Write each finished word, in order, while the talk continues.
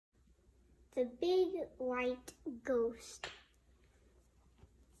The Big White Ghost.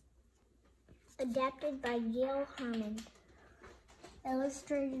 Adapted by Gail Herman.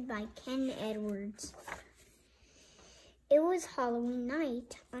 Illustrated by Ken Edwards. It was Halloween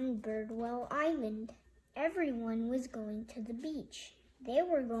night on Bridwell Island. Everyone was going to the beach. They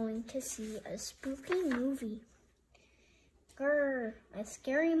were going to see a spooky movie. Grrr! A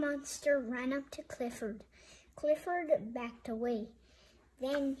scary monster ran up to Clifford. Clifford backed away.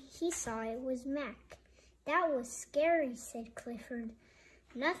 Then he saw it was Mac. That was scary, said Clifford.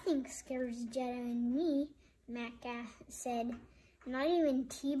 Nothing scares Jetta and me, Mac said. Not even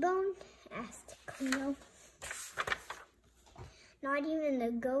T-Bone? Asked Cleo. Not even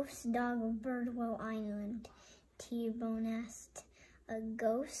the ghost dog of Bridwell Island, T-Bone asked. A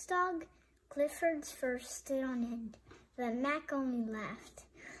ghost dog? Clifford's fur stood on end, but Mac only laughed.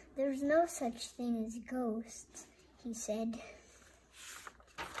 There's no such thing as ghosts, he said.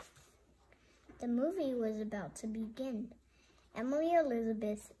 The movie was about to begin. Emily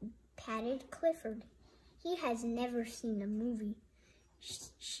Elizabeth patted Clifford. He has never seen a movie,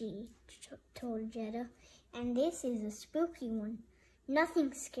 she told Jetta, and this is a spooky one.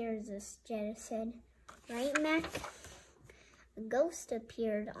 Nothing scares us, Jetta said. Right, Mac? A ghost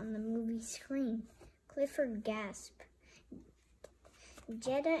appeared on the movie screen. Clifford gasped.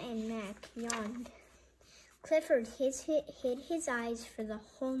 Jetta and Mac yawned. Clifford hid his eyes for the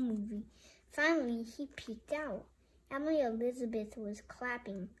whole movie. Finally, he peeked out. Emily Elizabeth was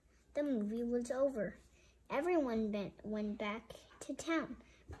clapping. The movie was over. Everyone went back to town,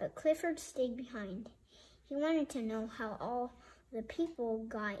 but Clifford stayed behind. He wanted to know how all the people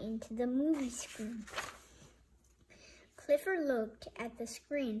got into the movie screen. Clifford looked at the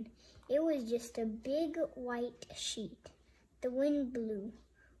screen. It was just a big white sheet. The wind blew.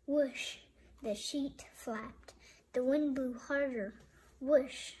 Whoosh! The sheet flapped. The wind blew harder.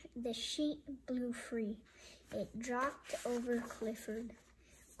 Whoosh! The sheet blew free. It dropped over Clifford.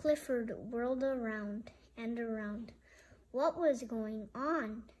 Clifford whirled around and around. What was going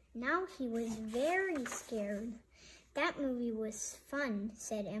on? Now he was very scared. That movie was fun,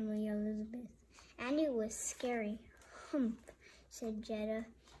 said Emily Elizabeth. And it was scary. Humph, said Jetta.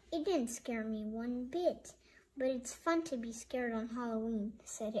 It didn't scare me one bit. But it's fun to be scared on Halloween,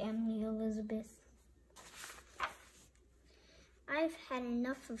 said Emily Elizabeth. I've had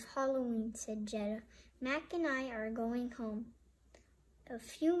enough of Halloween, said Jetta. Mac and I are going home. A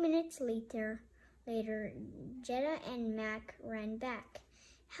few minutes later, Jetta and Mac ran back.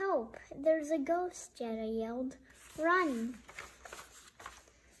 Help! There's a ghost, Jetta yelled. Run!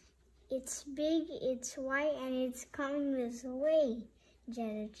 It's big, it's white, and it's coming this way,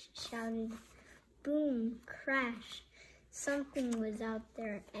 Jetta shouted. Boom! Crash! Something was out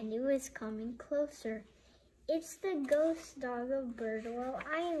there, and it was coming closer. It's the ghost dog of Bridwell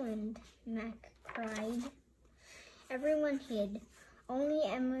Island, Mac cried. Everyone hid. Only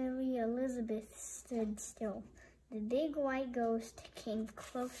Emily Elizabeth stood still. The big white ghost came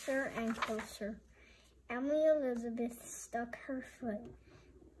closer and closer. Emily Elizabeth stuck out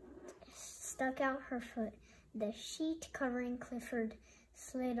her foot. The sheet covering Clifford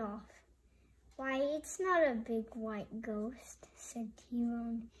slid off. Why, it's not a big white ghost, said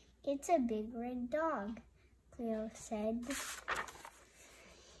T-Bone. It's a big red dog, Cleo said.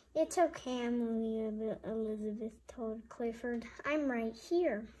 It's okay, Emily Elizabeth told Clifford. I'm right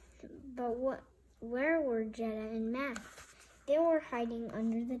here. But where were Jetta and Mac? They were hiding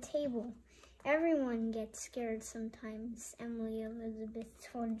under the table. Everyone gets scared sometimes, Emily Elizabeth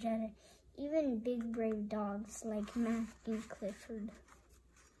told Jetta. Even big brave dogs like Mac and Clifford.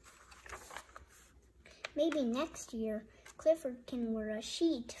 Maybe next year, Clifford can wear a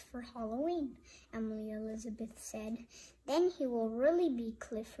sheet for Halloween, Emily Elizabeth said. Then he will really be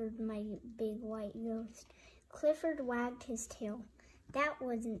Clifford, my big white ghost. Clifford wagged his tail. That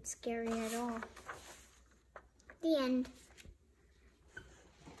wasn't scary at all. The end.